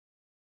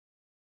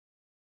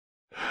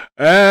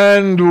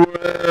And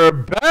we're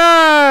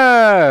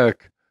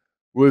back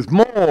with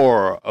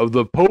more of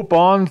the Pope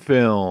on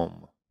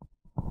Film.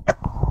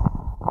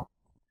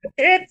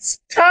 It's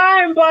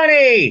time,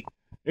 Bunny!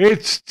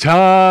 It's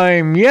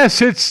time.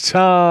 Yes, it's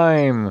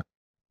time.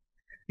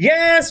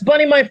 Yes,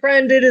 Bunny, my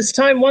friend, it is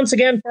time once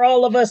again for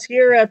all of us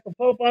here at the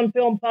Pope on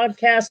Film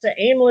podcast to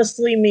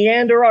aimlessly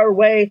meander our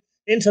way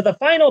into the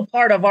final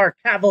part of our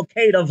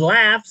cavalcade of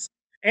laughs.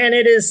 And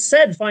it is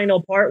said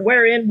final part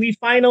wherein we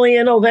finally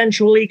and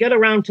eventually get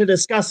around to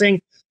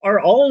discussing our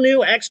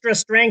all-new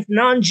extra-strength,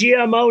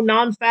 non-GMO,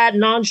 non-fat,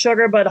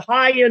 non-sugar, but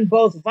high in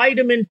both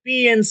vitamin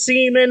B and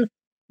semen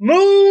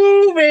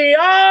movie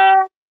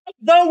of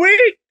the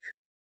week.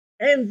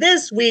 And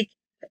this week,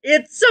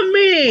 it's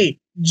me,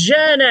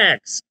 Gen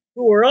X,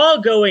 who are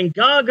all going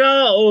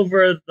gaga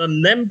over the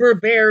member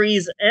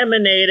berries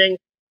emanating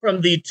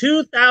from the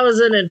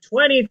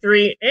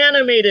 2023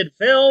 animated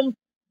film,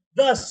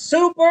 The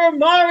Super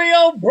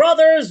Mario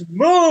Brothers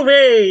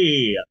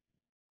Movie.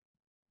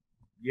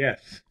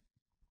 Yes.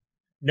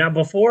 Now,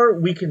 before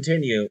we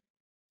continue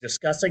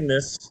discussing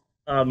this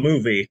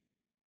movie,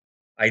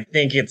 I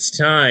think it's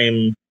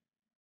time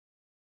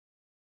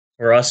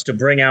for us to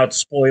bring out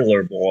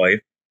Spoiler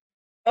Boy.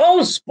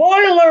 Oh,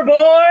 Spoiler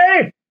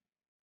Boy!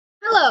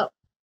 Hello.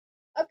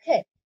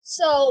 Okay,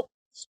 so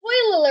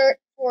spoiler alert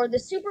for the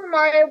Super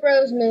Mario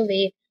Bros.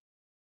 Movie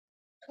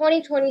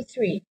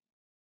 2023.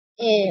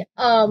 And,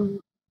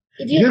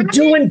 if You're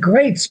doing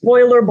great,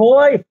 Spoiler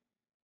Boy!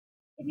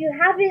 if you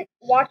haven't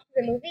watched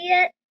the movie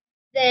yet,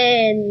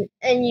 then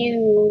and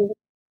you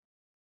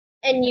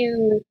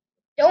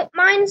don't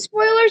mind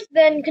spoilers,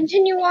 then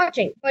continue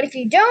watching. But if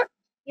you don't,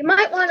 you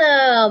might want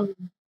to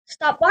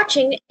stop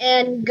watching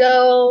and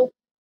go.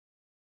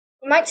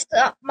 You might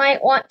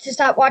want to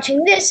stop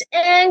watching this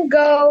and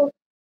go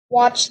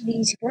watch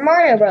the Super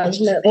Mario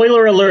Bros. Movie.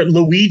 Spoiler alert,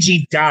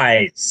 Luigi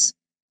dies.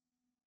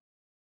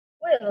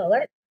 Spoiler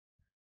alert.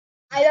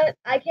 I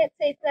can't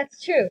say if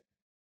that's true.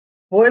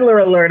 Spoiler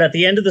alert, at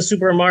the end of the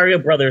Super Mario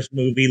Brothers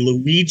movie,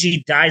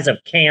 Luigi dies of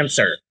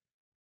cancer.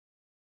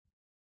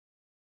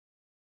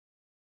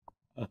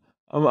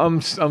 I'm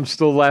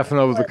still laughing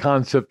over the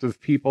concept of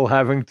people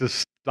having to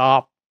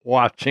stop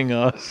watching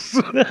us.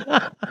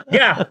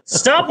 Yeah,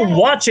 stop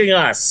watching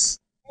us.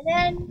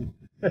 And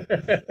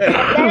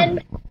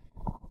then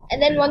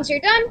once you're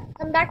done,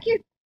 come back here.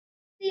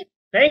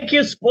 Thank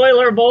you,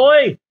 Spoiler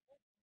Boy.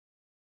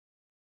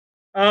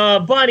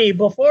 Bunny,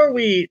 before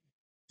we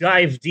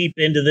dive deep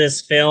into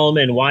this film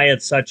and why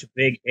it's such a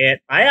big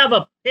hit, I have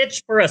a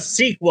pitch for a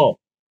sequel.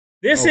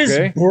 This is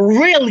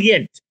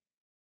brilliant.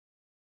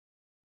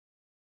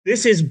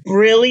 This is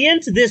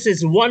brilliant. This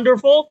is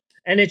wonderful.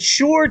 And it's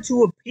sure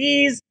to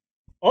appease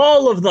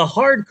all of the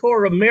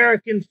hardcore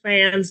American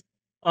fans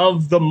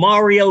of the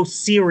Mario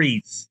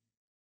series.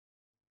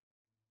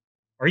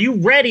 Are you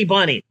ready,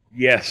 Bunny?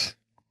 Yes.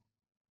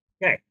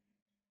 Okay.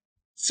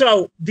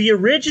 So, the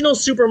original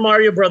Super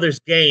Mario Brothers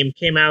game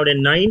came out in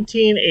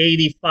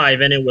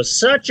 1985, and it was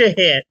such a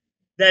hit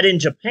that in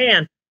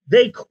Japan,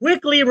 they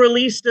quickly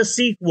released a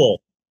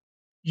sequel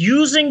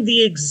using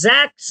the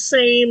exact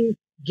same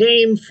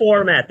game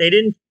format. They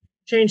didn't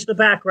change the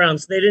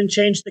backgrounds. They didn't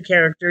change the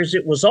characters.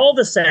 It was all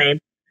the same.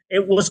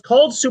 It was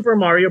called Super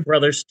Mario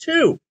Brothers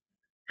 2.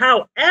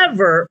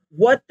 However,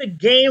 what the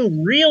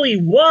game really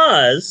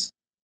was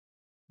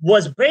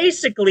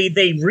basically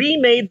they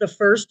remade the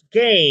first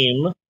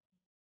game,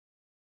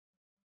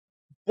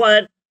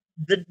 but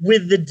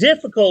with the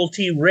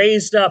difficulty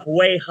raised up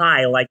way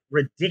high, like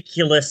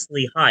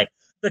ridiculously high.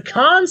 The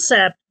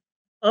concept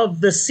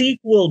of the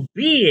sequel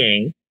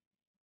being,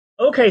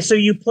 okay, so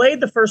you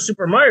played the first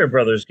Super Mario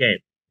Brothers game,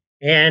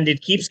 and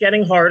it keeps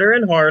getting harder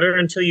and harder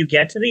until you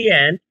get to the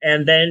end,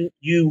 and then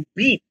you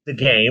beat the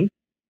game.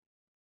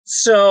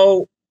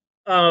 So,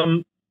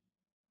 in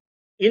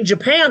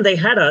Japan, they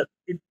had a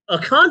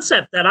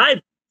concept that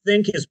I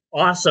think is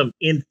awesome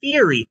in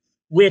theory,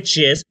 which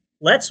is,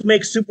 let's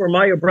make Super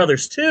Mario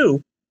Brothers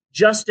 2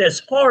 just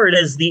as hard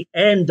as the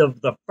end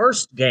of the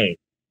first game.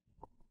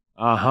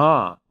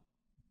 Uh-huh.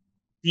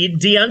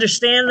 Do you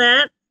understand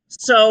that?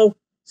 So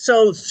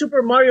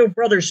Super Mario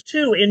Brothers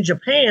 2 in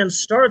Japan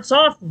starts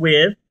off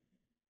with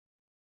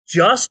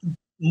just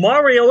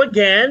Mario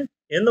again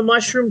in the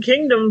Mushroom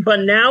Kingdom,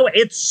 but now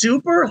it's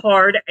super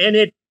hard and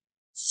it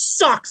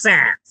sucks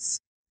ass.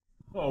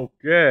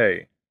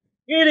 Okay.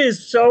 It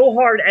is so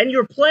hard, and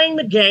you're playing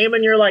the game,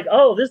 and you're like,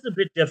 "Oh, this is a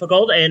bit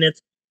difficult," and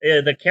it's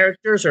the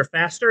characters are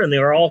faster, and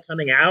they're all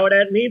coming out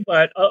at me.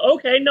 But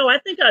okay, no, I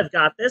think I've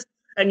got this.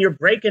 And you're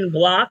breaking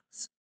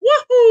blocks,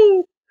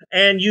 woohoo!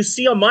 And you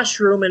see a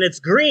mushroom, and it's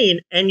green,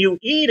 and you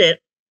eat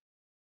it,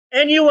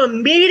 and you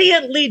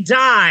immediately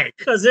die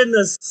because in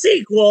the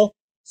sequel,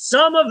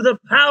 some of the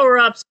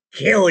power-ups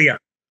kill you.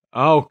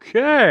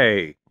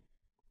 Okay.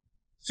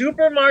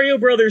 Super Mario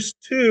Brothers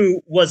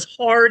 2 was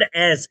hard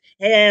as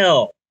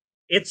hell.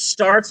 It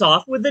starts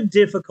off with the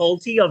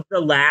difficulty of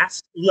the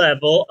last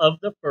level of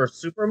the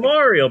first Super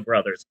Mario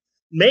Brothers,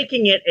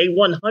 making it a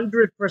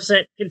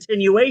 100%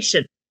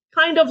 continuation,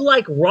 kind of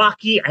like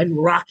Rocky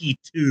and Rocky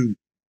 2.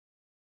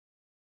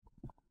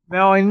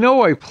 Now, I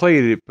know I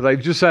played it, but I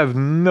just have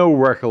no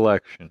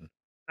recollection.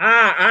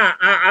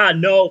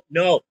 No.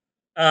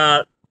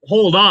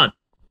 Hold on.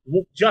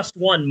 Just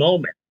one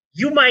moment.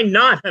 You might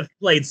not have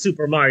played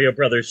Super Mario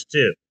Brothers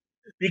 2,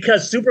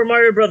 because Super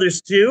Mario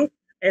Brothers 2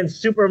 and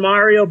Super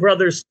Mario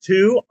Brothers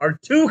 2 are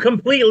two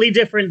completely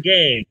different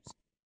games.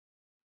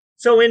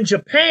 So in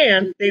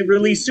Japan, they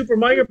released Super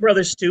Mario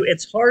Brothers 2.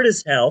 It's hard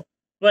as hell,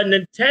 but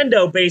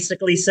Nintendo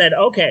basically said,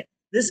 okay,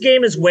 this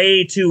game is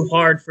way too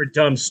hard for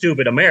dumb,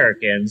 stupid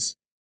Americans.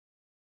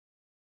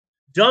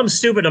 Dumb,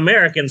 stupid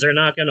Americans are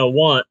not going to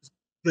want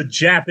the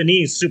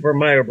Japanese Super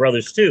Mario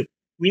Brothers 2.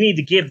 We need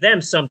to give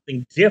them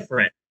something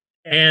different.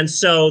 And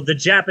so the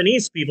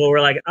Japanese people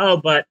were like, oh,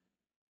 but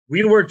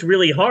we worked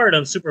really hard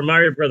on Super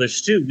Mario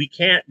Brothers 2. We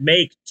can't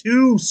make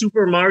two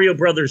Super Mario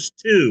Brothers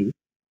 2.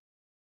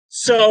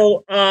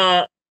 So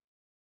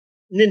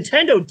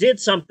Nintendo did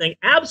something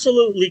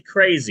absolutely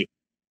crazy.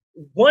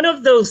 One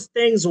of those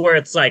things where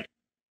it's like,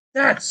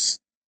 that's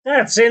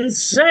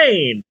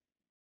insane.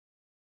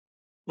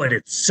 But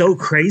it's so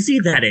crazy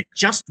that it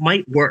just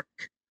might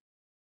work.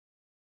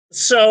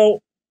 So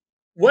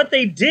what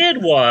they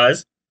did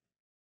was,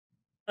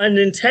 a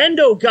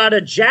Nintendo got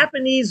a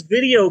Japanese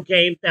video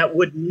game that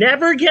would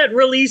never get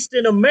released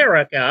in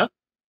America,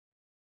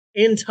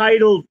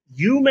 entitled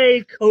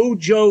Yume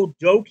Kojo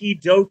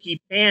Doki Doki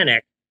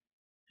Panic,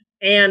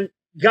 and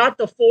got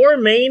the four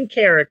main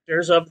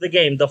characters of the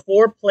game, the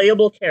four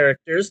playable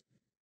characters,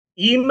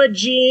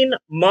 Imogene,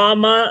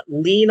 Mama,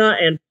 Lena,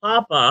 and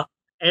Papa,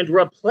 and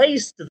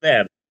replaced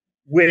them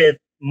with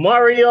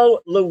Mario,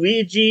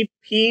 Luigi,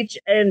 Peach,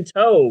 and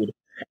Toad.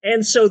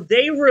 And so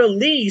they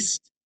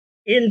released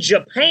in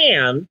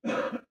Japan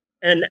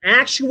an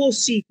actual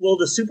sequel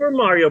to Super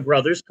Mario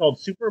Brothers called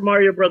Super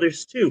Mario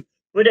Brothers 2.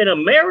 But in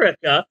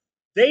America,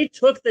 they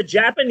took the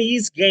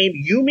Japanese game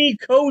Yume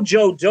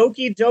Kojo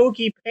Doki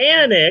Doki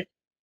Panic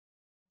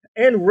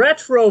and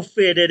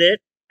retrofitted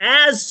it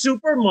as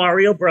Super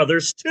Mario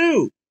Brothers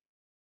 2.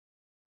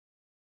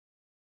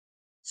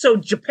 So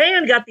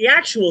Japan got the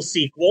actual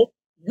sequel.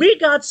 We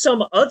got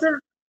some other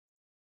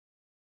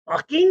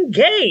fucking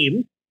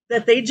game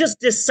that they just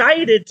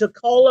decided to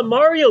call a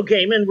Mario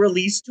game and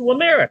release to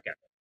America.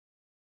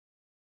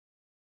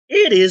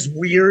 It is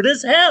weird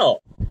as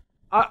hell.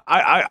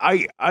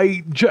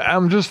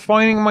 I'm just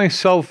finding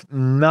myself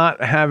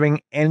not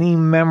having any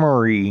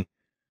memory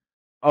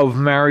of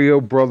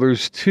Mario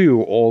Brothers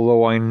 2,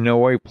 although I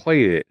know I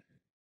played it.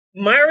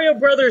 Mario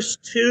Brothers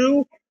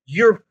 2,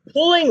 you're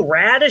pulling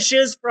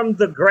radishes from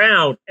the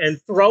ground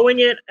and throwing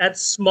it at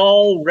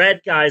small red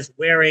guys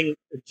wearing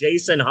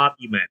Jason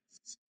hockey masks.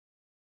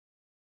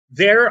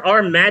 There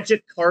are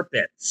magic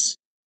carpets.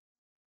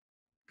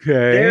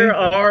 Okay.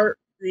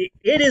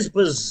 It is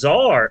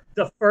bizarre.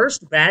 The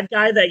first bad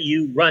guy that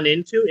you run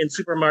into in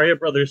Super Mario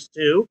Brothers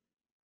 2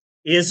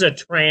 is a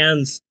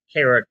trans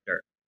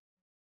character.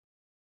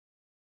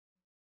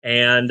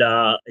 And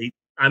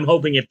I'm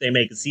hoping if they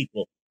make a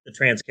sequel, the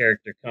trans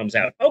character comes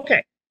out.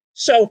 Okay,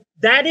 so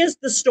that is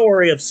the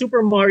story of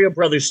Super Mario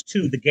Brothers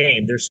 2, the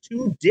game. There's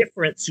two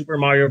different Super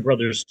Mario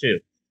Brothers 2.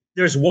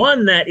 There's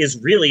one that is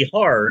really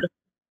hard,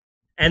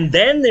 and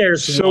then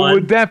there's one... So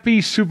would that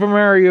be Super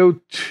Mario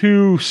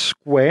 2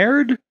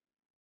 squared?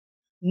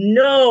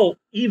 No,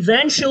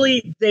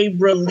 eventually they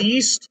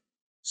released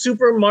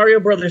Super Mario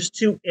Brothers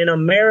 2 in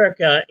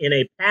America in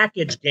a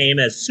package game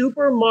as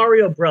Super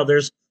Mario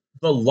Brothers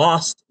The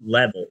Lost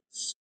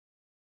Levels.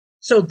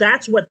 So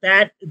that's what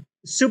that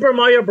Super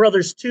Mario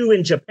Brothers 2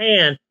 in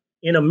Japan,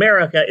 in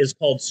America, is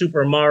called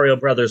Super Mario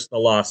Brothers The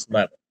Lost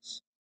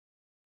Levels.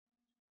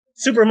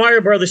 Super Mario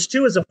Brothers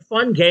 2 is a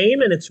fun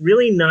game, and it's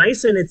really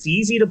nice, and it's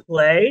easy to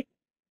play.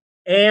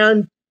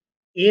 And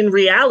in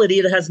reality,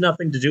 it has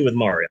nothing to do with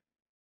Mario.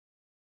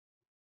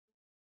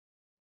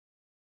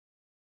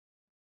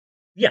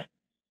 Yeah,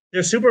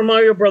 there's Super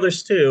Mario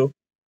Brothers 2,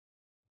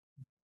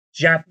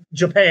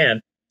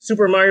 Japan,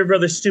 Super Mario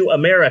Brothers 2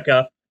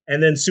 America,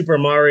 and then Super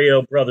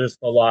Mario Brothers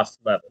The Lost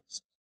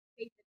Levels,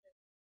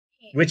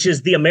 which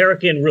is the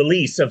American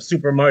release of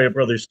Super Mario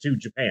Brothers 2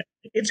 Japan.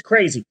 It's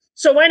crazy.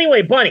 So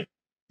anyway, Bunny,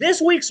 this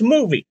week's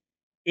movie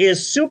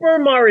is Super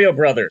Mario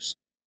Brothers.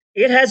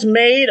 It has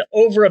made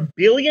over $1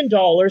 billion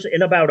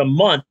in about a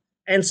month,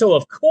 and so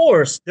of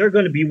course they're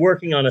going to be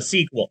working on a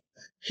sequel.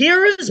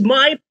 Here is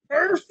my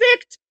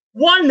perfect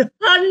 100%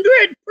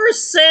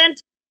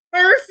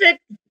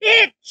 perfect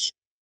pitch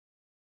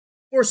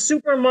for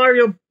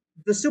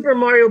the Super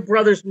Mario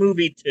Brothers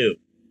movie 2.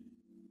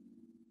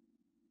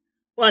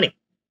 Funny.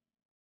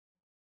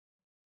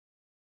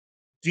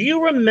 Do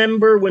you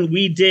remember when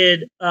we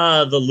did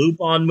the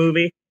Lupin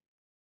movie?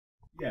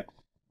 Yes.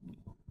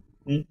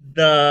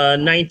 The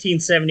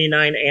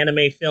 1979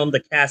 anime film, The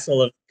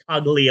Castle of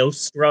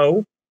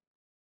Cagliostro,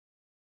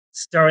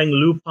 starring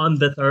Lupin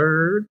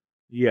III?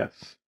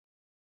 Yes.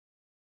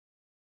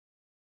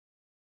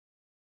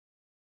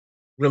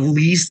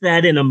 Release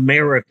that in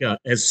America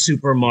as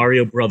Super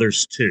Mario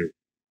Brothers 2,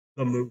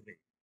 the movie.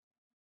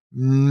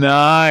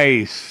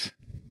 Nice.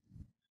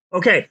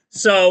 Okay,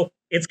 so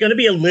it's going to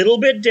be a little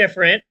bit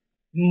different.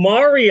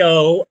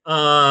 Mario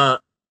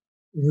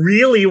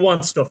really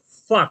wants to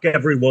fuck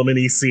every woman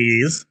he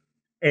sees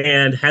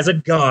and has a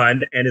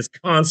gun and is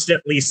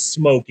constantly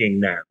smoking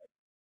now.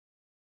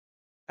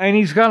 And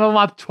he's got a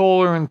lot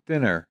taller and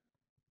thinner.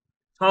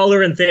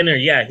 Taller and thinner,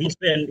 yeah. He's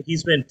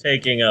been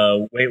taking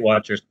Weight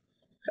Watchers.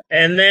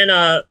 And then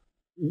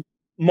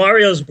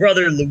Mario's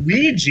brother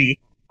Luigi,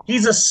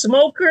 he's a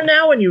smoker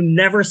now, and you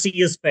never see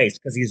his face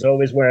because he's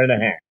always wearing a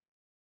hat.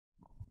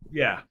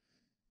 Yeah.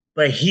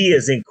 But he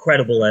is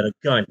incredible at a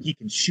gun. He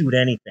can shoot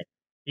anything.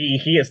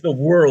 He is the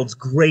world's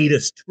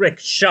greatest trick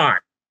shot.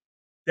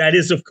 That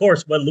is, of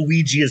course, what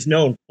Luigi is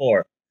known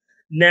for.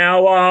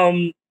 Now,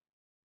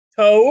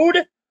 Toad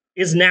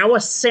is now a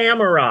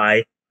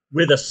samurai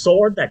with a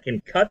sword that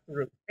can cut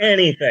through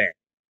anything.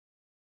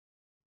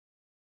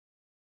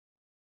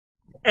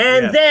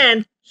 And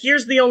then,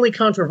 here's the only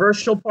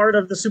controversial part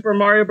of the Super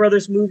Mario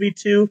Brothers movie,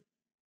 too.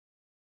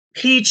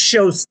 Peach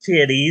shows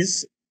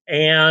titties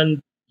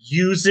and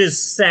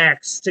uses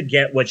sex to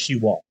get what she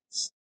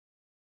wants.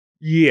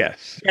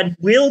 Yes. That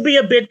will be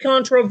a bit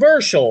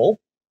controversial,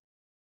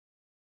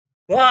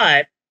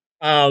 but,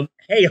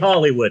 hey,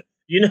 Hollywood,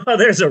 you know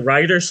there's a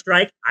writer's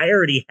strike? I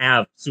already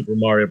have Super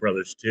Mario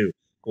Brothers 2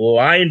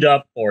 lined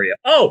up for you.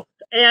 Oh,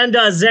 and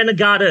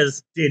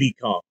Zenigata's Diddy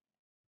Kong.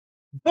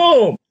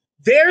 Boom!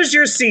 There's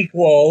your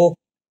sequel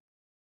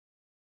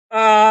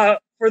for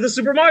the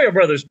Super Mario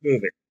Brothers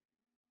movie.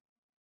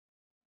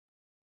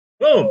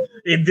 Boom!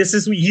 This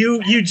is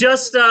you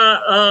just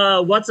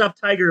what's up,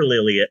 Tiger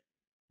Lily?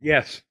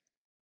 Yes.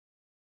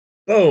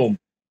 Boom!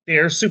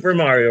 There's Super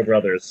Mario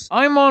Brothers.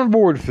 I'm on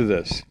board for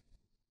this.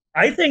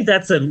 I think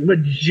that's a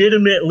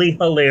legitimately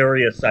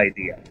hilarious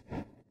idea.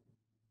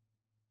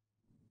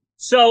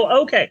 So,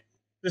 okay,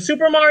 the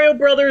Super Mario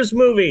Brothers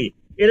movie.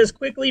 It has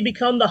quickly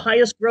become the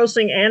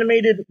highest-grossing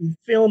animated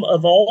film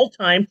of all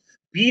time,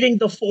 beating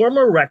the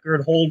former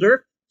record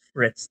holder,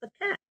 Fritz the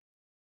Cat.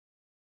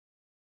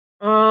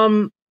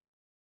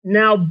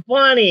 Now,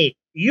 Bonnie,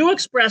 you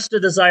expressed a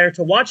desire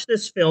to watch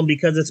this film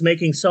because it's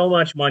making so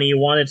much money. You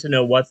wanted to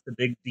know what's the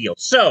big deal.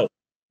 So,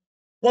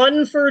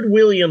 Bunford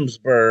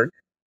Williamsburg,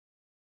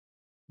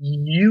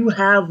 you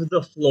have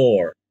the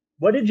floor.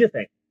 What did you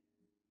think?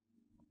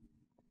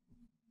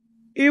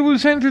 It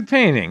was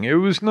entertaining. It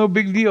was no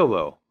big deal,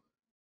 though.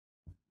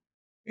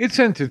 It's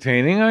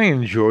entertaining. I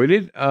enjoyed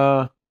it.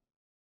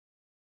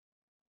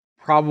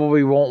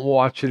 Probably won't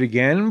watch it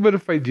again, but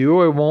if I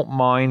do, I won't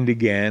mind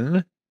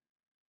again.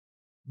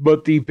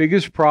 But the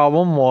biggest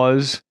problem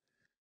was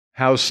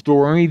how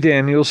Stormy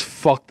Daniels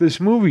fucked this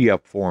movie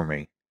up for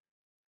me.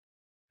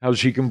 How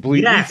she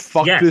completely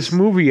fucked this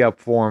movie up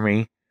for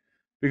me.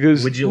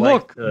 Because,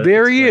 look,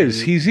 there he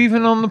is. He's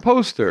even on the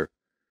poster.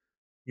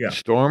 Yeah.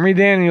 Stormy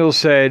Daniels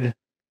said,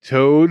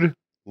 Toad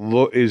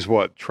is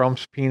what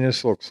Trump's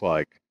penis looks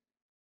like.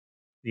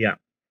 Yeah.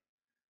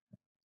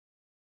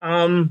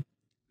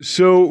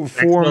 So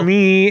for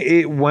me,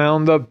 it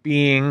wound up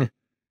being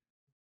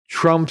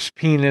Trump's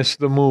penis,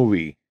 the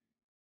movie.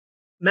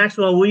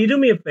 Maxwell, will you do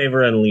me a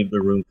favor and leave the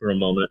room for a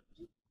moment?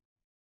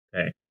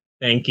 Okay.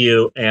 Thank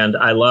you, and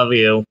I love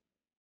you.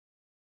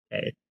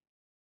 Okay.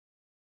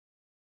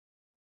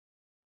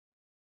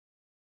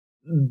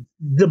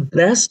 The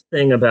best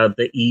thing about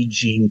the E.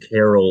 Jean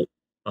Carroll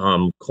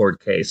court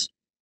case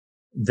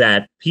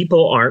that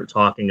people aren't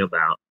talking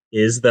about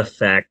is the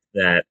fact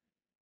that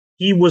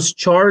he was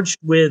charged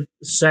with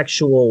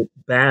sexual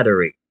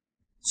battery,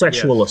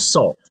 sexual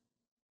assault.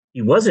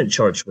 He wasn't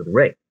charged with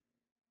rape.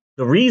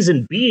 The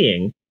reason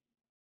being,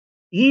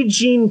 E.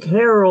 Jean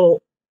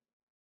Carroll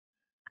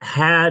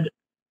had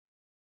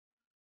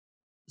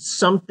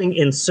something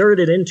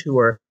inserted into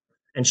her,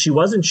 and she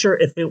wasn't sure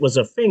if it was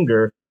a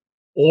finger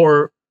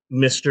or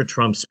Mr.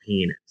 Trump's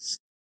penis.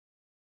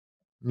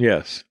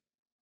 Yes.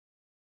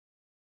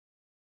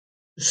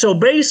 So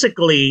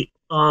basically,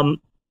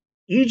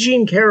 E.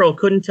 Jean Carroll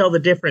couldn't tell the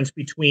difference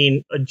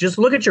between, just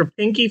look at your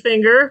pinky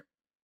finger.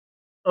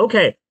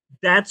 Okay,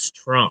 that's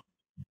Trump.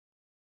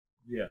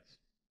 Yes.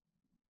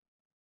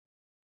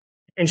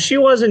 And she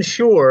wasn't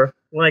sure,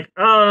 like,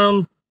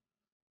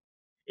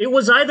 it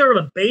was either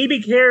a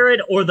baby carrot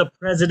or the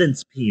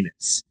president's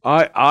penis.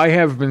 I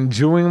have been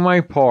doing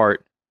my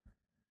part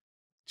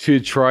to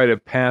try to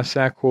pass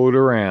that quote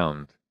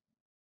around.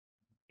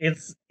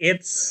 It's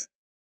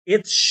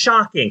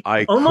shocking.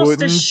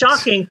 Almost as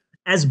shocking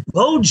as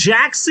Bo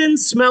Jackson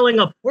smelling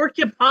a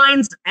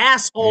porcupine's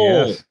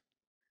asshole. Yes.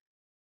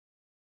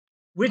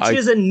 Which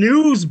is a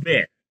news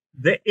bit.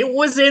 It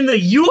was in the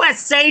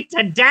USA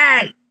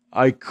Today.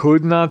 I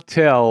could not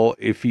tell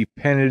if he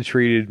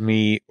penetrated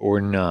me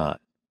or not.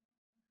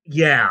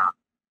 Yeah.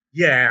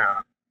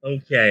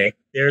 Okay,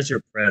 there's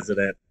your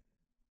president.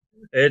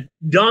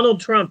 Donald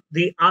Trump,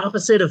 the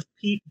opposite of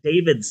Pete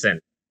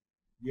Davidson.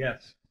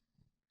 Yes.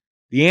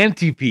 The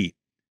anti-Pete.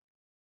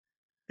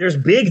 There's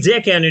big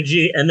dick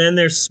energy, and then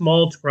there's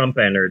small Trump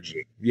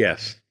energy.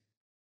 Yes.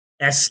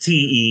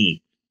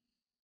 STE.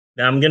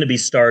 Now I'm going to be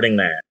starting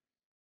that.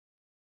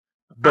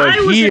 But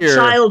I was a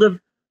child of...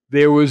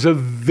 There was a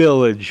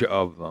village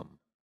of them.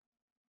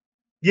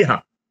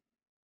 Yeah.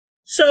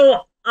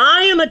 So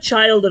I am a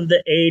child of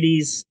the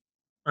 80s.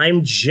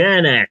 I'm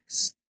Gen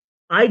X.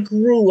 I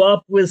grew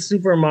up with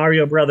Super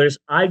Mario Brothers.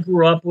 I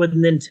grew up with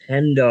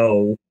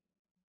Nintendo.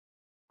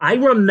 I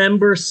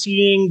remember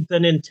seeing the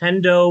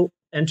Nintendo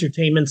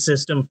Entertainment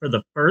System for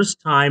the first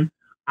time.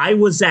 I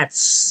was at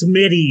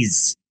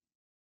Smitty's.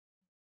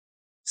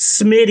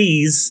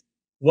 Smitty's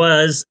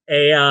was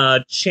a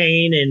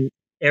chain in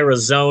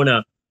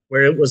Arizona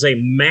where it was a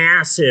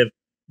massive,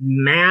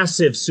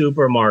 massive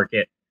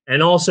supermarket.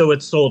 And also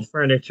it sold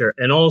furniture.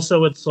 And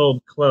also it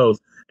sold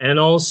clothes. And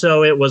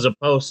also it was a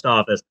post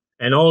office.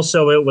 And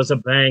also it was a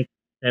bank.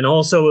 And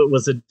also it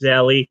was a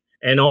deli.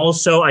 And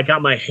also I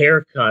got my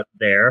hair cut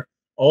there.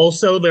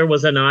 Also there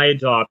was an eye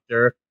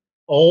doctor.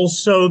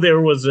 Also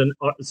there was a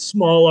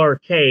small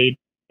arcade.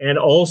 And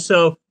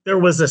also there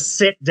was a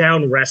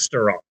sit-down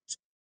restaurant.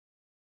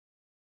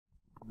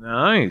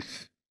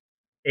 Nice.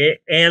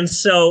 And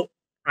so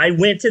I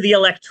went to the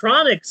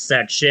electronics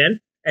section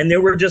and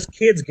there were just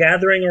kids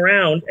gathering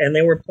around and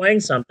they were playing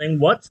something.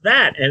 What's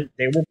that? And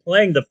they were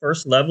playing the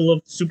first level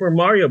of Super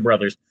Mario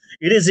Brothers.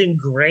 It is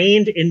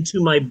ingrained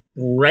into my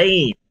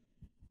brain.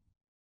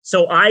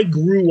 So I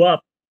grew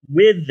up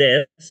with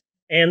this.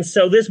 And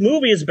so this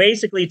movie is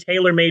basically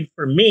tailor-made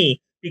for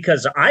me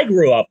because I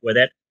grew up with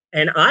it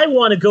and I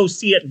want to go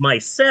see it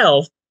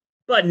myself.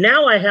 But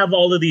now I have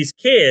all of these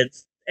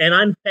kids and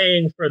I'm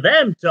paying for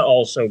them to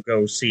also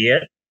go see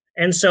it.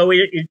 And so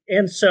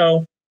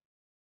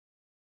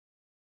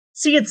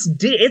see,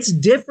 it's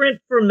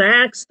different for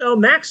Max though.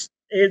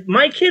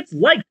 My kids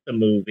liked the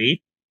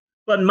movie,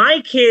 but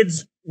my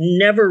kids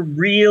never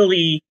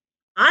really.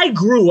 I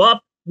grew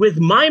up with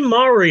my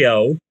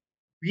Mario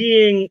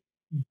being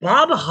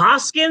Bob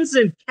Hoskins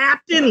and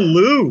Captain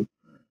Lou.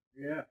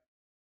 Yeah.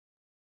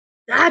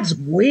 That's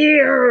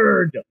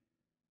weird.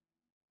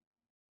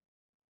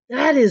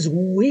 That is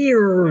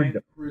weird.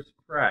 And Chris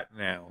Pratt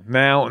now.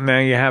 Now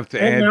you have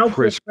to And now add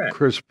Chris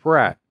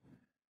Pratt.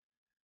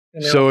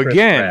 And now So Chris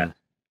again,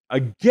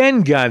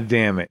 Pratt. God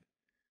damn it.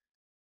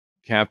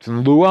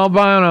 Captain Lou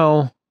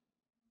Albano,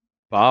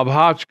 Bob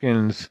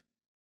Hoskins,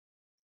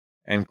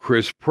 and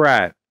Chris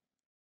Pratt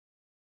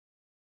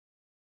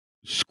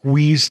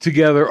squeezed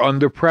together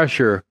under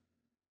pressure.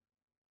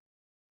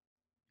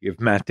 Give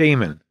Matt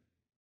Damon.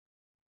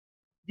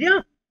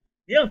 Yeah.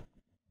 Isn't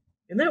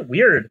that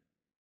weird?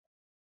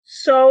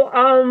 So,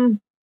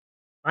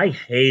 I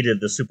hated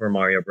the Super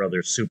Mario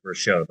Brothers Super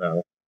Show,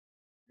 though.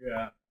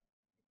 Yeah.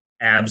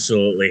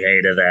 Absolutely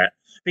hated that.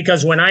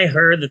 Because when I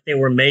heard that they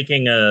were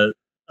making a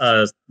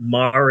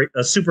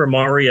Super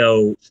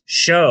Mario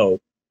show,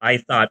 I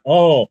thought,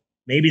 oh,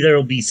 maybe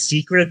there'll be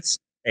secrets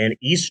and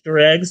Easter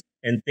eggs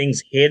and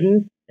things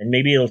hidden, and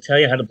maybe it'll tell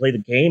you how to play the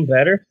game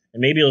better,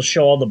 and maybe it'll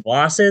show all the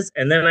bosses,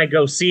 and then I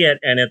go see it,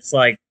 and it's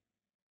like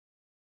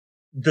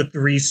the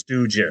Three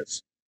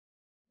Stooges.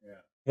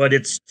 But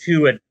it's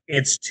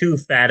two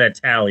fat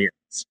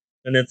Italians.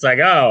 And it's like,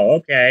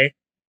 oh, okay.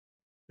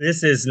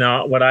 This is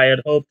not what I had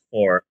hoped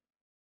for.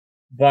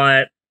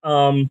 But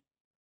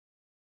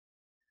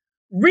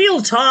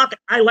real talk,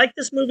 I like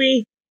this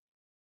movie.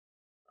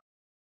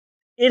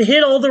 It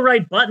hit all the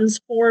right buttons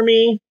for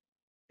me.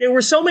 There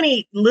were so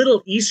many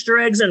little Easter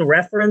eggs and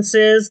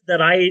references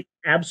that I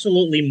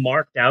absolutely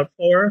marked out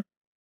for.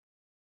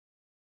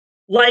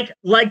 Like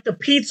the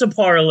pizza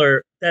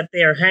parlor that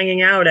they're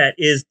hanging out at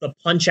is the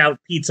Punch-Out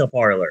Pizza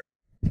Parlor.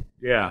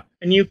 Yeah.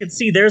 And you can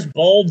see there's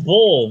Bald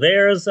Bull.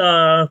 There's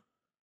I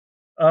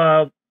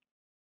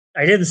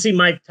didn't see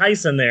Mike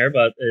Tyson there,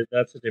 but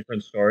that's a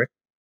different story.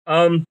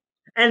 And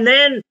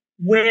then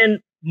when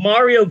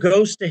Mario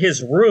goes to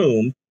his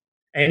room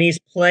and he's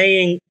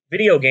playing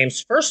video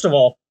games, first of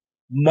all,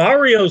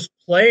 Mario's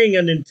playing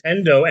a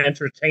Nintendo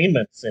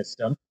Entertainment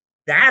System.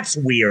 That's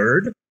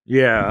weird.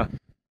 Yeah.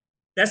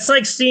 That's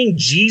like seeing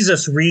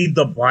Jesus read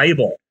the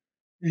Bible.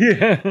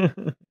 Yeah.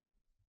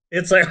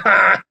 It's like,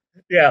 ha!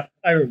 Yeah,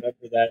 I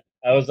remember that.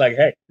 I was like,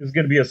 hey, this is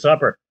going to be a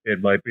supper.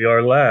 It might be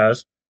our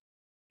last.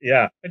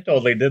 Yeah, I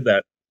totally did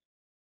that.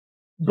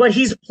 But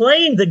he's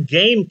playing the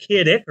game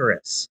Kid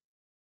Icarus.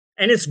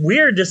 And it's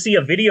weird to see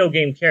a video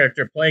game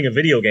character playing a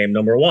video game,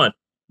 number one.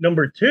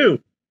 Number two,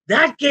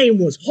 that game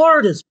was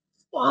hard as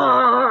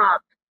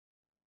fuck.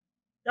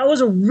 That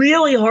was a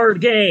really hard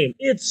game.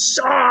 It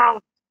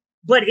sucked.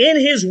 But in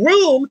his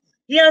room,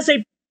 he has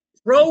a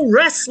pro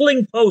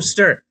wrestling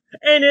poster.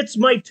 And it's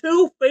my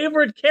two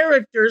favorite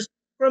characters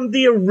from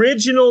the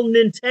original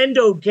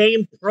Nintendo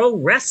game Pro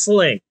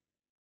Wrestling.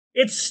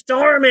 It's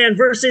Starman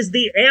versus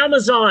the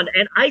Amazon.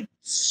 And I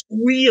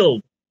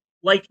squealed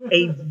like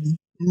a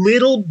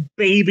little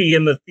baby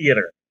in the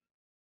theater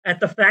at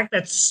the fact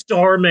that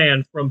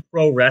Starman from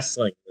Pro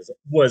Wrestling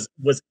was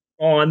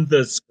on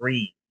the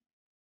screen.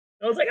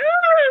 I was like,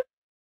 ah!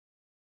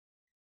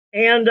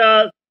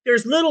 And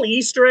there's little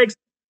Easter eggs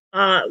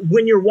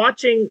when they're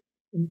watching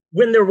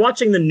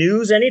the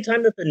news.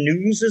 Anytime that the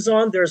news is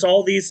on, there's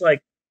all these,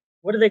 like,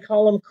 what do they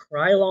call them?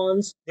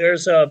 Krylons.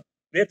 There's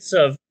bits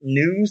of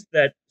news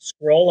that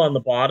scroll on the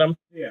bottom.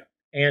 Yeah.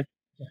 And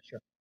yeah,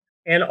 sure.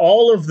 And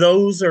all of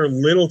those are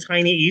little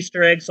tiny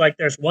Easter eggs. Like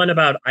there's one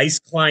about ice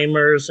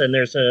climbers, and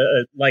there's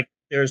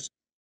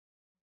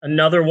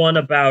another one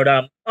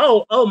about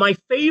my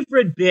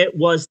favorite bit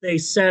was they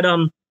said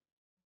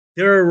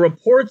there are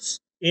reports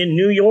in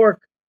New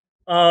York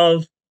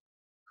of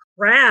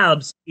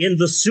crabs in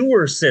the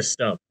sewer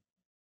system.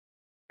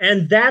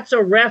 And that's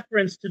a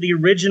reference to the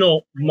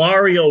original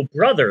Mario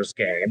Brothers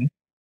game,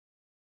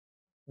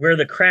 where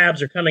the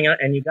crabs are coming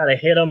out and you got to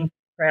hit them,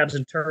 crabs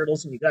and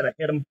turtles, and you got to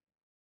hit them.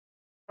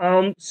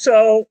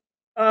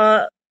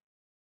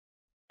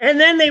 And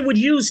then they would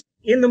use,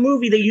 in the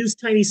movie, they used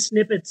tiny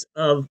snippets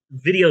of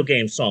video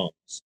game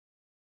songs,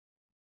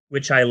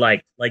 which I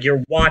liked. Like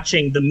you're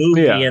watching the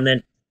movie and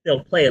then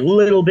they'll play a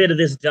little bit of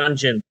this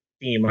dungeon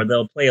theme, or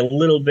they'll play a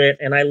little bit,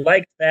 and I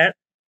liked that.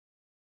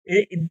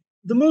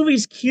 The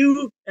movie's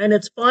cute and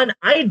it's fun.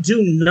 I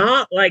do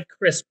not like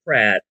Chris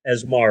Pratt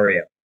as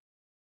Mario.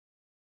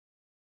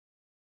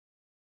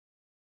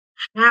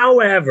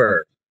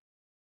 However,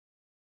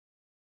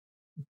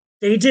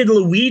 they did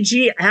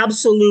Luigi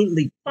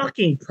absolutely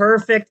fucking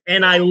perfect,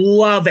 and I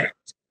love it.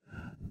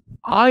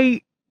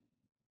 I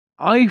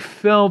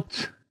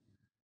felt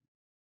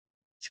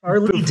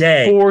Charlie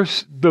Day.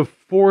 The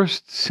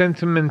forced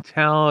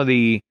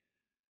sentimentality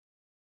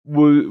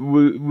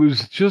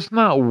was just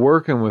not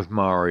working with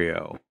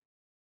Mario.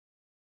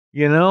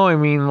 You know, I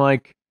mean,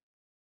 like,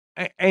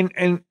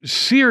 and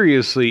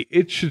seriously,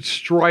 it should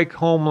strike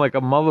home like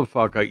a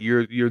motherfucker.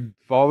 Your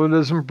father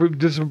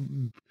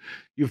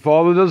your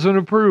father doesn't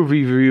approve of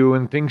you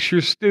and thinks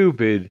you're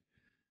stupid.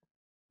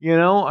 You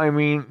know, I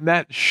mean,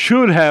 that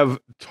should have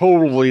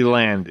totally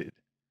landed.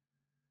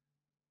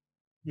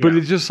 Yeah. But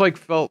it just like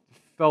felt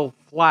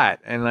flat,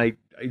 and I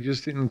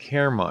just didn't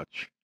care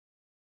much.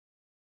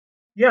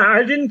 Yeah,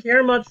 I didn't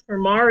care much for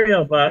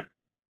Mario, but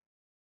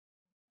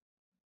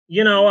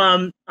you know,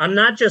 I'm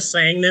not just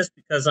saying this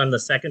because I'm the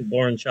second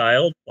born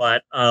child,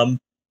 but I'm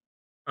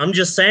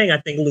just saying I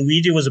think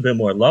Luigi was a bit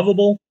more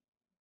lovable,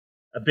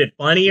 a bit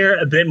funnier,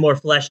 a bit more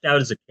fleshed out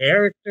as a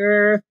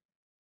character.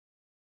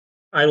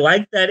 I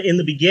like that in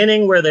the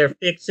beginning where they're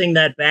fixing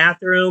that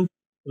bathroom,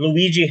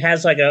 Luigi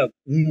has like a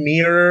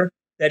mirror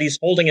that he's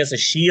holding as a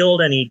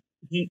shield, and he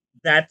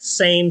that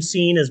same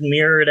scene is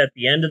mirrored at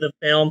the end of the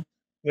film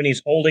when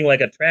he's holding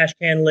like a trash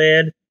can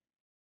lid,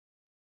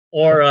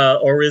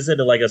 or is it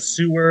like a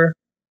sewer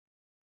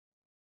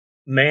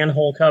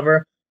manhole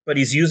cover? But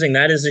he's using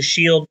that as a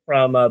shield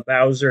from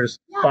Bowser's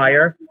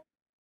fire.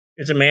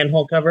 It's a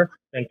manhole cover.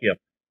 Thank you.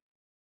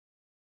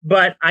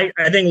 But I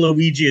think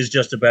Luigi is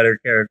just a better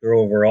character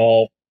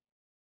overall,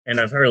 and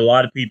I've heard a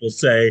lot of people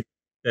say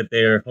that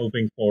they're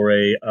hoping for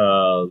a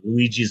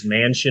Luigi's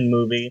Mansion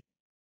movie.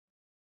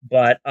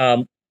 But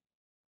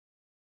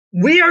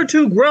we are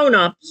two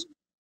grown-ups,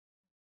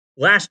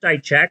 last I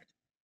checked,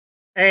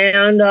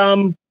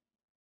 and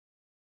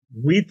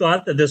we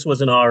thought that this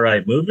was an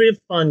alright movie, a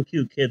fun,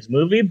 cute kids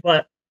movie,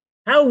 but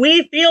how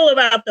we feel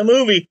about the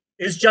movie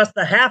is just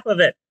the half of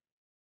it.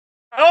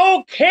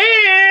 Oh,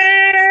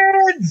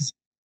 kids!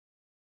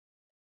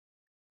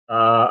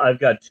 I've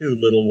got two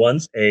little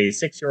ones, a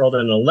 6-year-old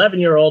and an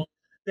 11-year-old.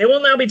 They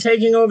will now be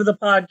taking over the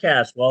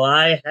podcast while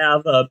I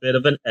have a bit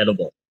of an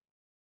edible.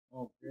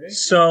 Okay.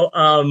 So,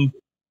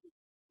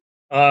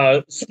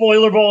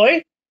 spoiler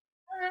boy,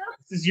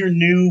 this is your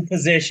new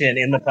position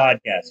in the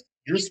podcast.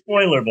 You're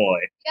spoiler boy.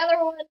 The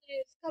other one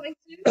is coming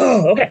soon.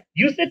 Okay,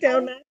 you sit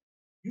down, Matt.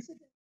 You sit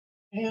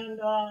down. And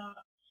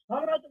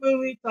talk about the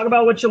movie. Talk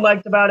about what you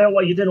liked about it,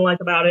 what you didn't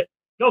like about it.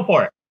 Go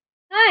for it.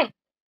 Hi.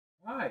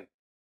 Hi.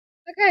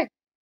 Okay.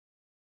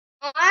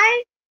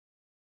 I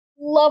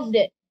loved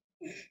it.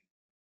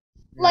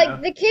 Yeah.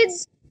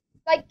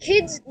 Like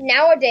kids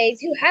nowadays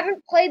who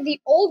haven't played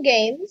the old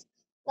games,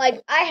 like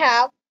I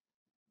have,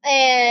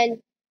 and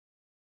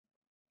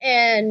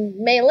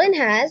Maylin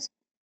has,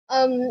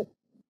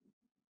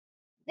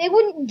 they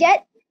wouldn't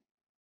get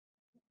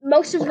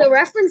most of the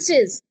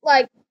references.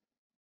 Like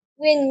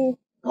when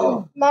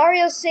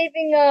Mario's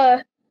saving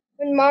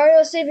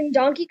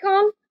Donkey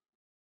Kong,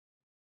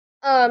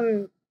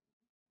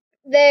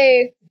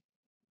 they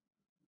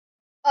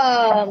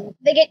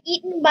get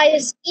eaten by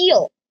this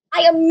eel.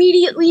 I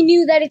immediately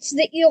knew that it's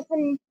the eel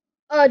from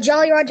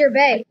Jolly Roger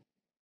Bay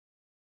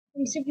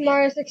from Super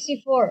Mario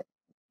 64.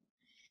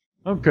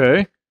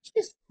 Okay.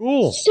 Just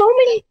cool. So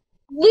many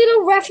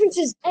little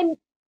references in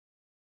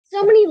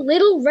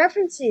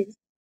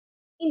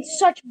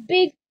such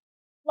big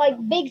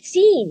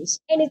scenes,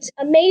 and it's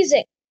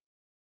amazing.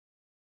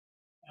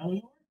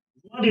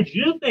 What did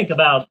you think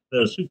about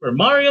the Super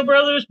Mario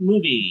Brothers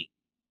movie?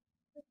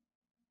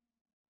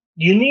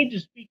 You need to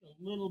speak a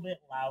little bit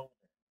louder.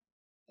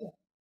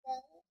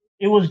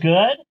 It was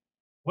good?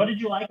 What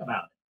did you like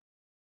about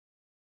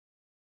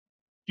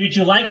it? Did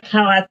you like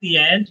how at the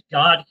end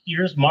God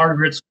hears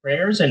Margaret's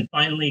prayers and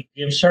finally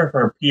gives her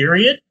her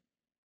period?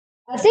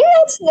 I think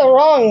that's the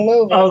wrong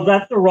movie. Oh,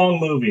 that's the wrong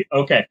movie.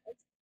 Okay.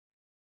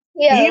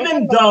 Yeah.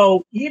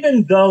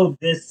 Even though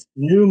this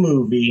new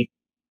movie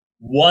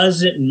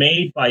wasn't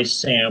made by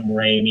Sam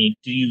Raimi,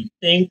 do you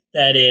think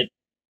that it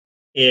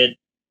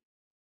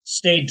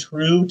stayed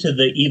true to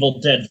the Evil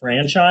Dead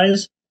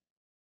franchise,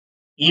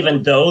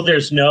 even though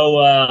there's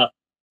no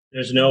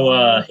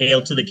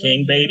Hail to the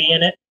King baby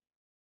in it.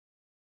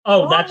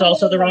 Oh, that's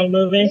also the wrong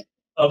movie?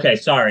 Okay,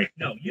 sorry.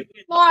 No, you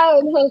can.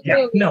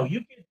 Yeah, no, you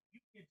can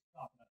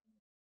talk about it.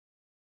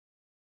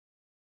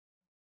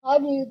 How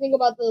do you think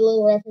about the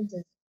little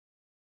references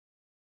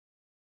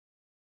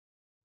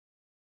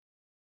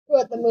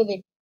throughout the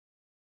movie?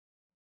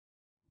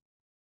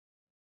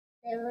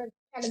 They were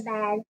kind of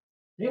bad.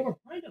 They were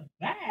kind of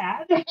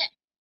bad.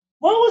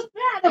 What was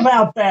bad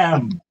about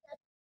them?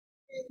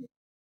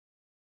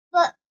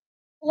 But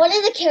one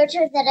of the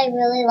characters that I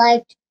really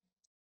liked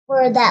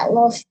were that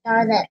little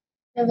star that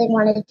really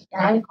wanted to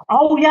die.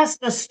 Oh, yes,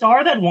 the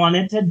star that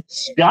wanted to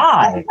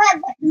die.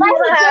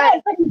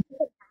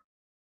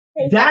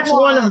 That's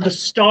one of the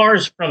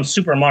stars from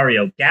Super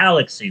Mario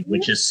Galaxy,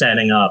 which is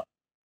setting up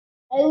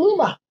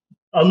Aluma,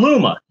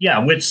 yeah,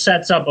 which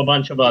sets up a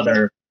bunch of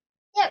other.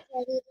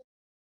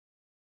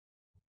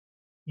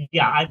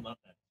 Yeah, I love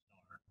that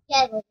star.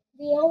 Yeah, but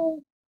the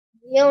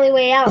only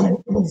way out is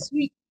the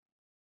sweet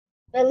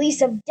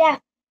release of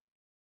death.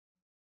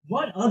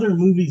 What other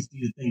movies do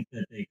you think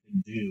that they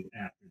could do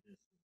after this?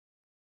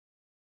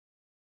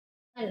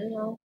 I don't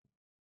know.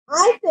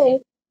 I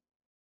think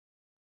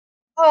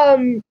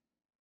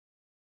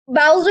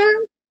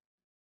Bowser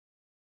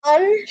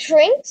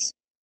unshrinks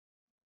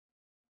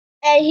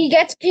and he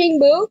gets King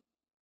Boo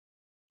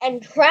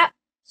and traps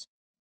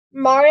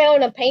Mario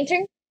in a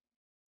painting,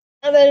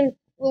 and then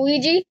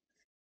Luigi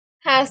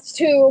has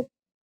to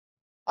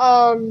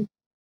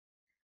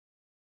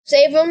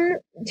save him,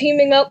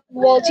 teaming up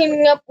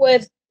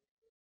with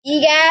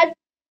Egad,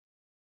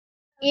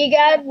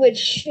 which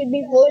should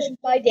be voiced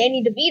by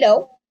Danny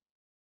DeVito.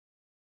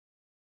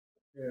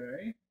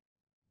 Okay.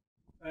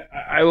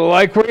 I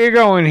like where you're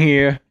going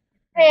here.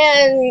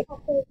 And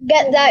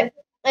get the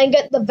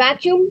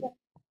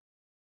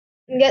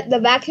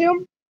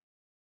vacuum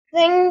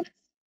thing,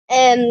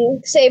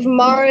 and save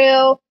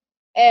Mario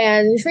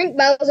and shrink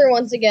Bowser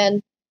once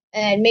again,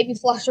 and maybe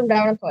flush him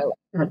down a toilet.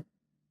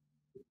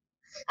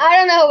 I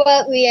don't know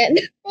about the end.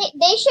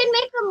 They should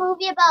make a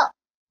movie about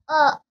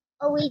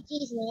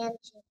Luigi's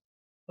Mansion.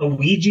 A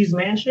Ouija's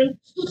Mansion?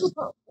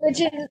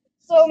 Which is,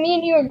 so me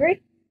and you agree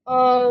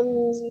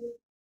on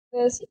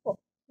the sequel.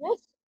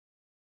 Nice.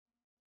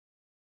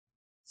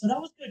 So that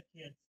was good,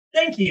 kids.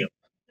 Thank you.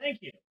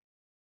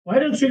 Why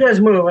don't you guys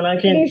move and I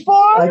can.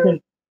 Before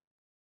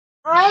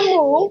I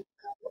move.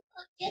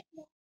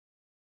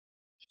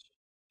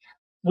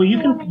 Well,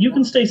 you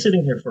can stay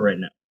sitting here for right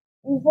now.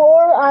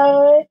 Before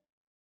I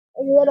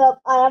get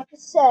up, I have to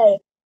say,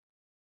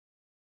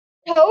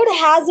 Toad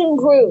has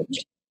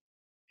improved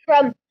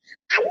from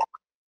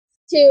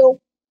to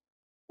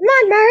come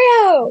on,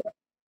 Mario.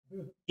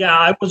 Yeah,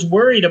 I was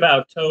worried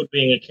about Toad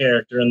being a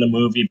character in the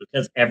movie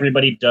because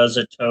everybody does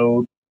a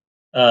Toad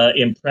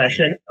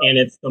impression, and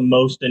it's the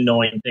most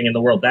annoying thing in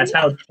the world. That's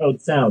how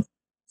Toad sounds.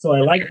 So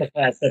I like the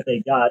fact that they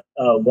got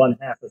one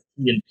half of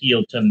Key and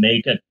Peele to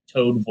make a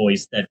Toad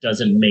voice that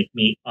doesn't make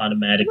me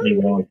automatically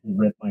want to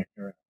rip my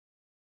hair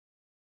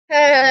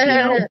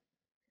out.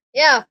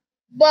 Yeah,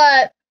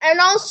 but, and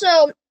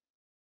also,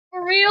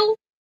 for real,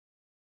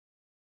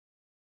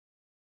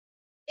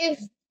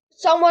 if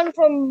someone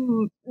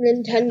from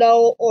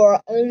Nintendo or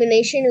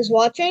Illumination is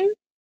watching,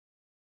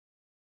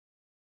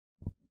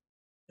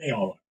 They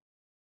all are.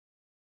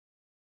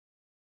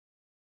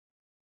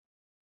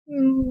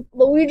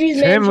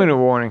 Luigi's Mansion. 10-minute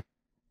warning.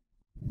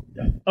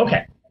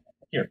 Okay.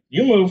 Here,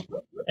 you move,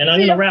 and I'm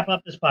going to wrap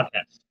up this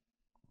podcast.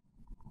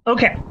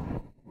 Okay.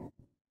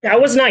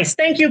 That was nice.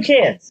 Thank you,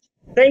 kids.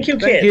 Thank you,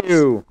 kids. Thank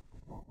you.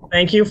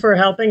 Thank you for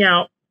helping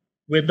out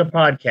with the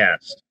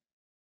podcast.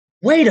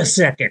 Wait a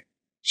second.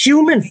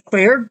 Human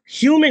Fairground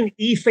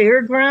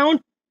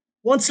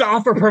wants to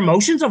offer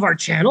promotions of our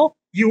channel?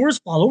 Viewers,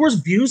 followers,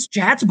 views,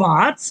 chats,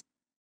 bots?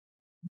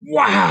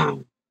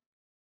 Wow.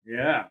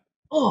 Yeah.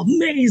 Oh,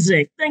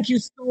 amazing. Thank you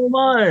so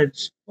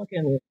much.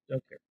 Fucking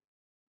okay.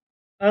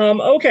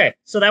 Okay,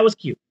 so that was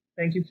cute.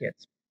 Thank you,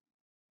 kids.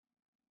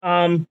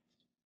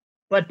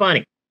 But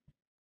Bunny,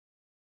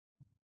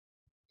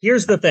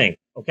 here's the thing,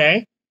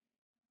 okay?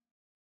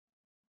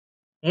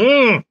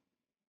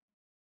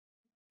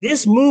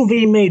 This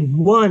movie made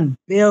 $1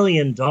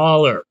 billion.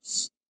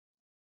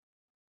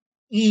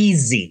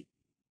 Easy.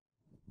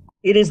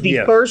 It is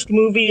the first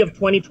movie of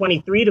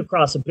 2023 to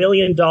cross $1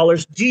 billion.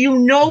 Do you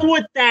know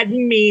what that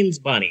means,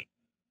 Bunny?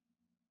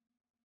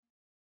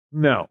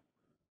 No.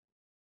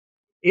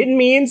 It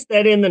means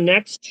that in the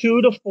next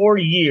 2 to 4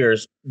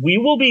 years, we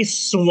will be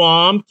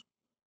swamped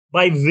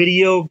by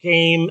video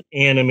game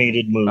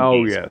animated movies.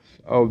 Oh, yes.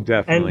 Oh,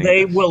 definitely. And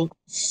they will,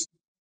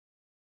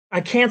 I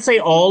can't say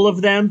all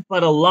of them,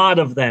 but a lot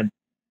of them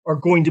are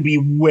going to be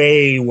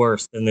way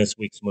worse than this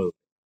week's movie.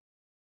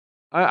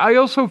 I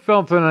also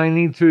felt that I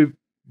need to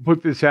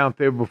put this out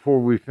there before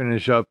we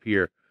finish up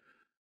here.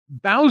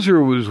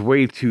 Bowser was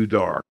way too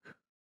dark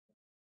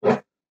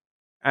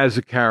as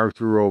a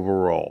character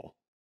overall.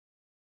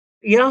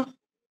 Yeah.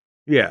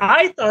 Yeah.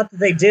 I thought that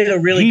they did a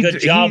really He- good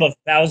job he- of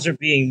Bowser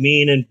being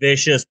mean and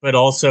vicious, but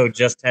also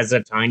just has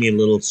a tiny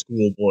little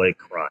schoolboy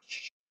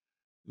crush.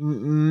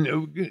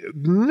 No,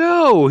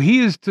 he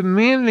is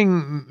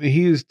demanding.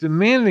 He is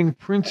demanding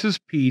Princess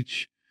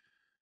Peach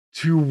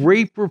to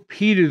rape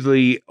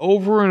repeatedly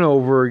over and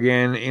over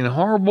again in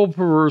horrible,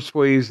 perverse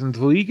ways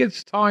until he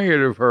gets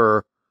tired of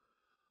her,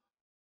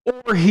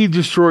 or he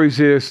destroys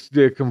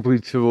their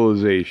complete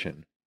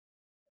civilization.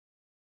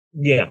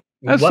 Yeah.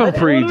 That's What, some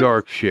pretty Eleanor?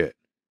 dark shit.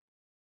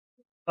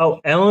 Oh,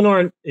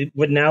 Eleanor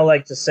would now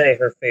like to say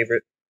her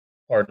favorite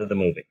part of the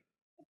movie.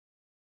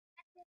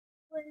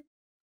 When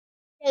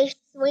they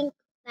swing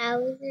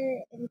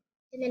Bowser and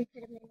then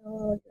put him in a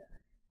little jar.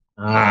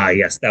 Ah,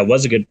 yes, that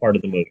was a good part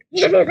of the movie.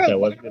 That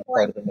was a good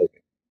part of the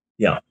movie.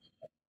 Yeah.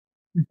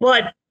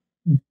 But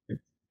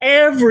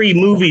every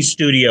movie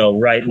studio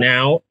right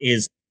now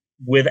is,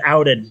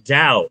 without a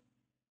doubt,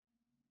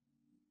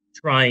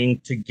 trying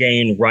to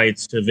gain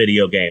rights to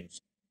video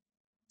games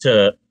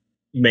to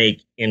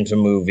make into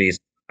movies.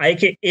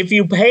 If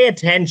you pay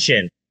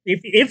attention,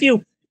 if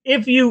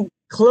you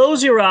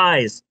close your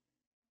eyes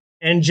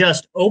and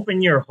just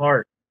open your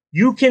heart,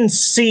 you can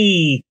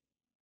see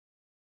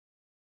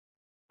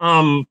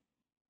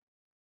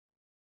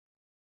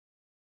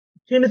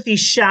Timothy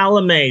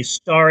Chalamet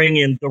starring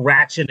in the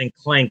Ratchet and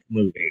Clank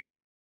movie.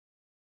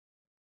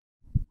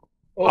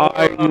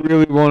 I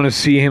really want to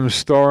see him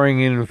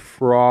starring in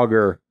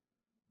Frogger.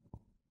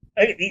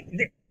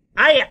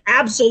 I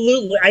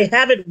absolutely, I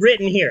have it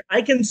written here.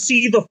 I can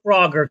see the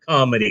Frogger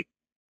comedy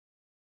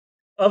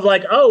of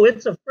like, oh,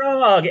 it's a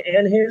frog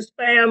and his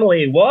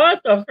family.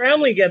 What? The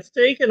family gets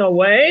taken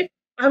away?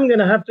 I'm going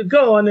to have to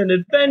go on an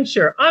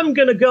adventure. I'm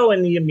going to go,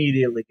 and he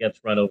immediately gets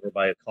run over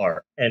by a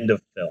car. End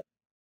of film.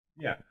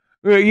 Yeah.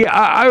 Yeah,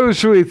 I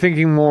was really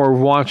thinking more of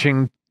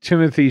watching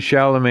Timothy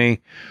Chalamet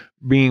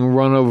being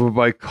run over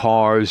by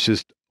cars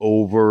just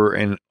over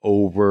and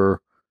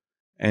over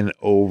and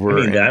over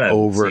I mean, that and I would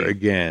over see.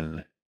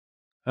 again.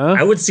 Huh?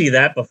 I would see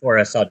that before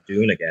I saw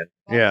Dune again.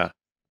 Yeah.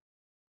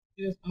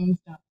 Do his own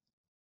stuff.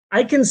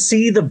 I can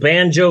see the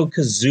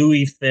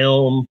Banjo-Kazooie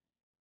film.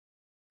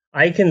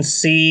 I can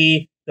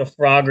see the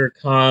Frogger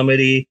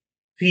comedy.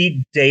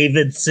 Pete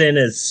Davidson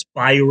as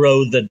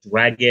Spyro the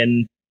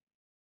Dragon.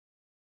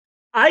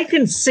 I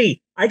can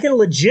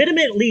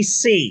legitimately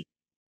see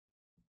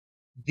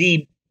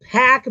the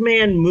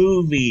Pac-Man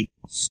movie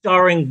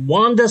starring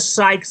Wanda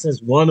Sykes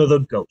as one of the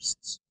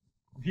ghosts.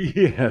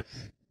 Yes.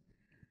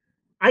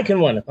 I can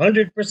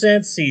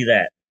 100% see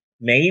that.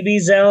 Maybe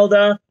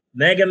Zelda,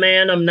 Mega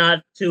Man, I'm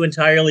not too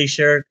entirely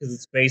sure because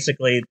it's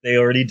basically, they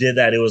already did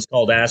that. It was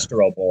called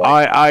Astro Boy.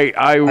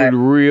 I would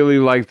really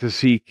like to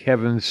see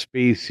Kevin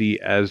Spacey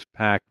as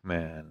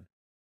Pac-Man.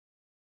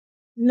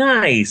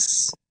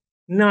 Nice.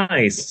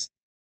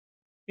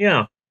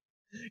 Yeah.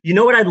 You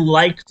know what I'd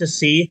like to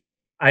see?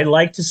 I'd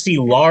like to see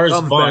Lars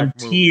Comeback von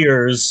movie.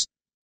 Trier's.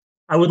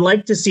 I would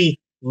like to see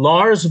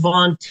Lars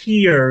von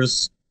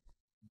Trier's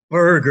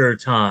Burger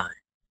Time.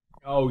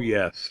 Oh,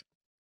 yes.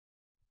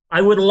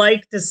 I would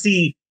like to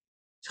see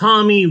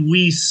Tommy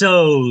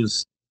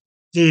Wiseau's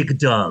Dig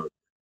Dug.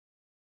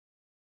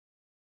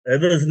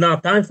 It is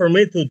not time for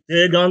me to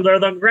dig under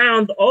the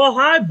ground. Oh,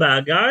 hi,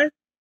 bad guy.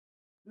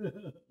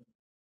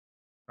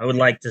 I would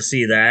like to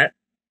see that.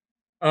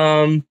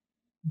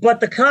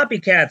 But the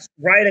copycats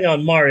riding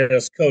on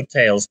Mario's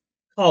coattails,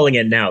 calling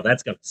it now,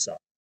 that's going to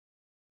suck.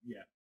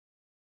 Yeah.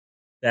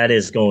 That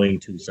is going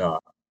to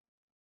suck.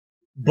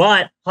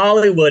 But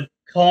Hollywood,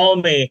 call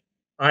me.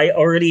 I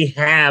already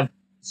have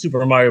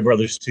Super Mario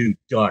Brothers 2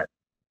 done.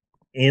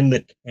 In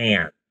the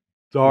can.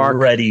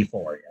 Ready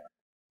for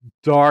you.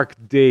 Dark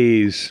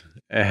days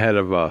ahead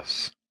of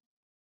us.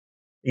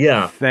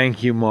 Yeah.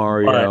 Thank you,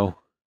 Mario.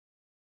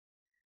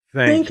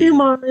 Thank you,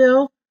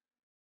 Mario.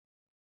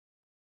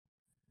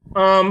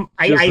 I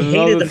hated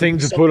another thing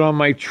to put on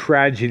my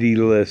tragedy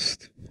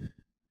list.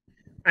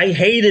 I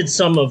hated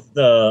some of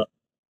the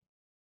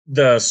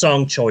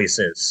song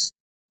choices.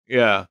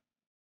 Yeah.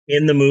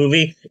 In the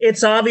movie.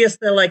 It's obvious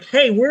they're like,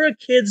 hey, we're a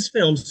kids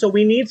film, so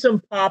we need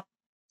some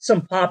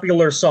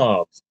popular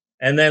songs.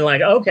 And then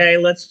like, okay,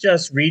 let's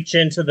just reach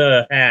into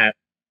the hat.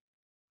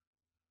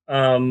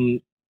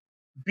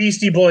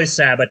 Beastie Boys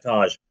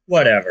Sabotage.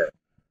 Whatever.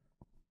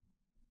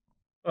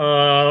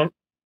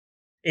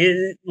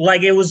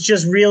 It was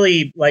just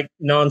really like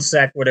non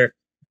sequitur.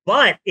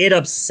 But it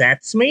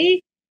upsets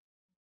me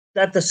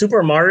that the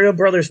Super Mario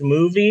Brothers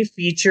movie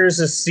features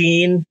a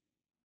scene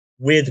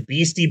with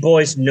Beastie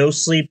Boys' No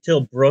Sleep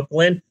Till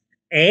Brooklyn,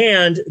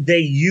 and they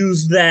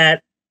use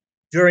that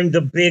during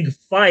the big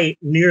fight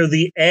near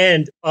the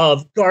end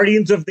of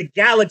Guardians of the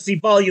Galaxy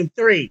Volume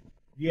 3.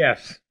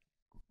 Yes.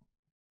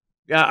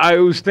 Yeah, I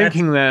was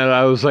thinking that.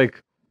 I was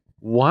like,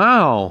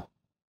 wow.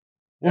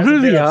 What are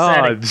the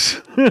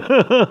odds?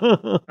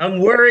 I'm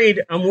worried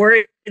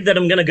that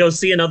I'm going to go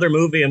see another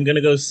movie. I'm going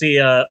to go see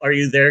Are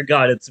You There,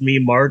 God? It's Me,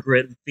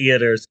 Margaret, in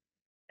theaters.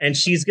 And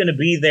she's going to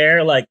be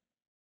there like,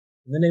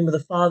 in the name of the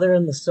Father,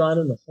 and the Son,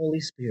 and the Holy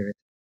Spirit.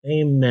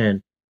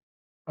 Amen.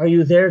 Are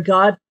you there,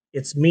 God?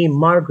 It's me,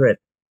 Margaret.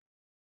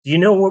 Do you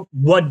know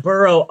what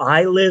borough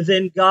I live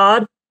in,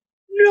 God?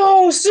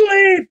 No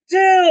sleep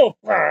till.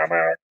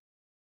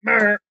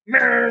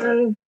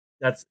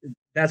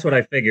 That's what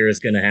I figure is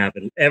going to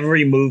happen.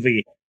 Every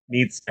movie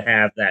needs to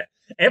have that.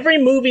 Every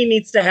movie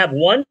needs to have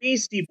one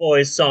Beastie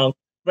Boys song,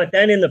 but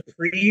then in the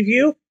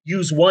preview,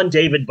 use one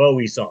David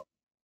Bowie song.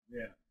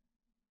 Yeah.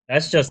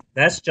 That's just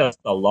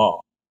the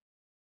law.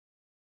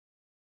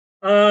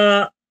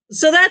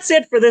 So that's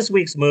it for this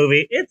week's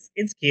movie. It's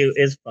cute.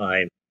 It's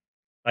fine.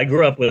 I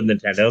grew up with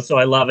Nintendo, so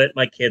I love it.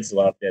 My kids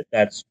loved it.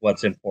 That's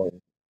what's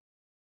important.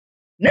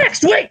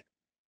 Next week!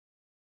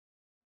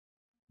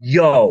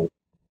 Yo,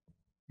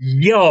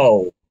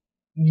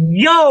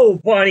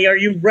 Bunny, are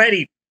you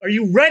ready? Are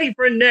you ready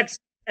for next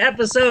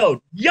episode?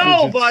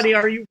 Yo, Bunny,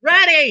 are you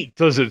ready?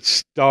 Does it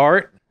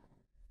start?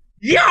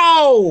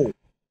 Yo!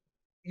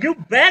 You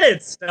bet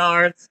it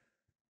starts.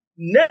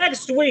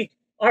 Next week,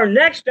 our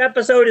next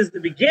episode is the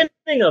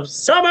beginning of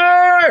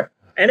summer!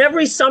 And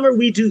every summer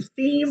we do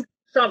themed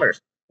summers.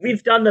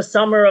 We've done the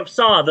summer of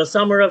Saw, the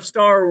summer of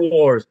Star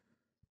Wars,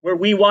 where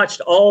we watched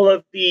all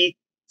of the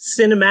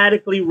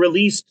cinematically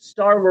released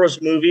Star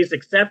Wars movies,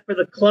 except for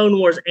the Clone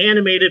Wars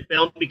animated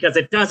film, because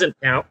it doesn't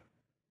count.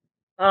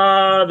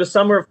 The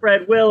summer of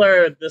Fred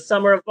Willard, the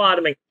summer of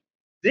Bottoming.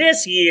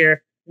 This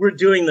year, we're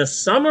doing the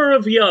summer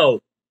of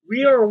Yo.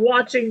 We are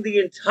watching the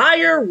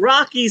entire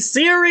Rocky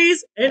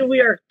series, and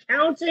we are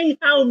counting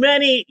how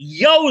many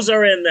Yos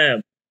are in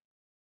them.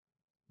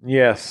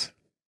 Yes.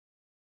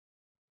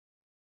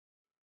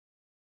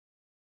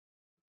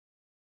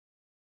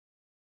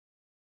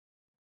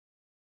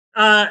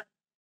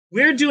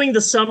 We're doing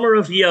the summer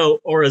of Yo,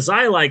 or as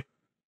I like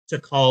to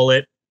call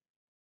it,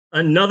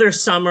 another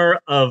summer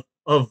of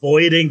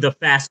avoiding the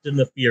Fast and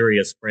the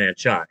Furious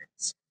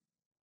franchise.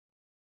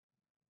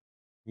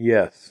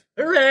 Yes.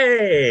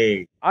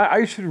 Hooray!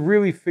 I should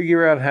really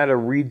figure out how to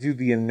redo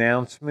the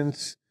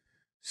announcements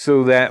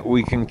so that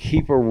we can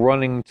keep a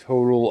running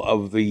total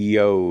of the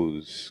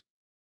Yos.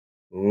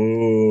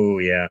 Ooh,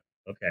 yeah.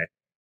 Okay.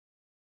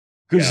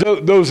 Because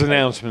those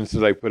announcements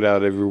that I put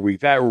out every week,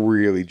 that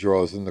really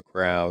draws in the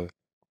crowd.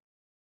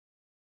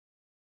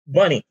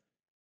 Bunny.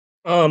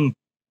 And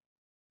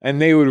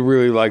they would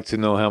really like to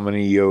know how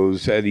many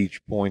Yos at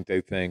each point,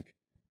 I think.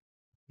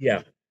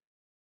 Yeah.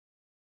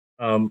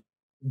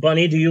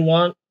 Bunny, do you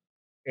want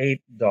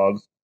 8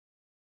 dogs?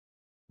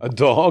 A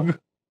dog?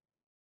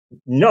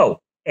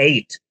 No,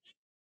 8.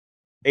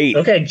 8.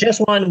 Okay,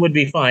 just one would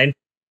be fine.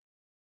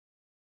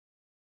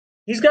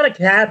 He's got a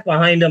cat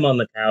behind him on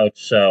the couch,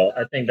 so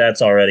I think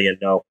that's already a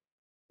no.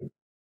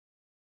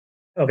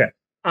 Okay.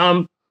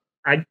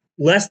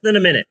 Less than a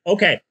minute.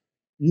 Okay.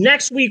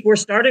 Next week, we're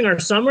starting our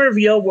Summer of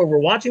Yo, where we're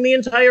watching the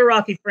entire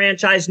Rocky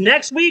franchise.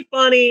 Next week,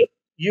 Bunny,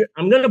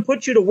 I'm going to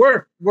put you to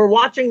work. We're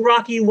watching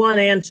Rocky 1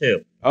 and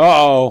 2.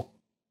 Uh-oh.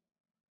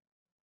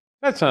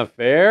 That's not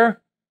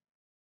fair.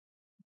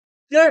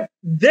 They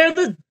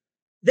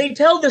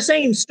tell the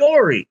same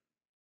story.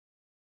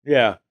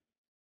 Yeah.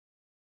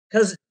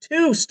 Because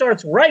 2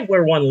 starts right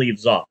where 1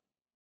 leaves off.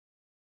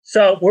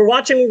 So we're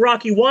watching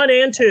Rocky 1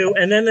 and 2,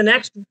 and then the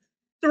next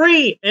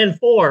 3 and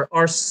 4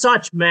 are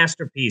such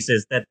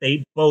masterpieces that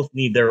they both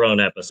need their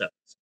own episodes.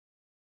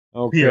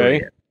 Okay.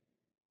 Period.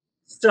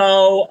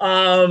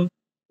 So,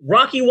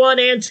 Rocky 1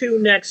 and 2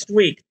 next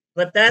week.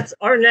 But that's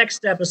our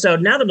next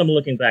episode. Now that I'm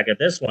looking back at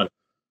this one.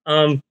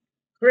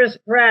 Chris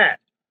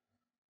Pratt.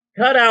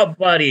 Cutout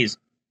Buddies.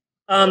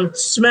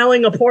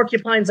 Smelling a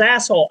porcupine's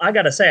asshole. I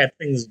gotta say, I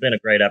think this has been a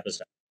great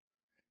episode.